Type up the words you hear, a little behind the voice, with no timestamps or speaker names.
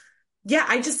Yeah,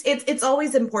 it's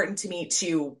always important to me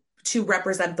to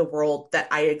represent the world that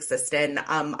I exist in.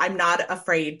 I'm not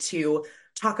afraid to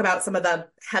talk about some of the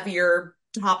heavier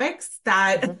topics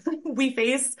that Hmm. we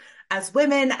face as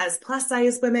women, as plus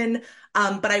size women.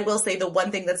 But I will say the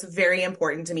one thing that's very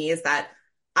important to me is that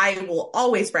I will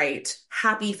always write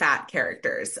happy fat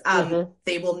characters. Hmm.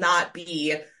 They will not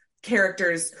be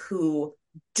characters who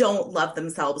don't love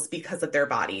themselves because of their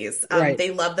bodies. Right.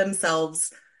 They love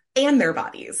themselves and their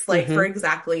bodies, like for Hmm.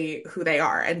 exactly who they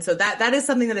are. And so that is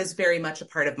something that is very much a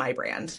part of my brand.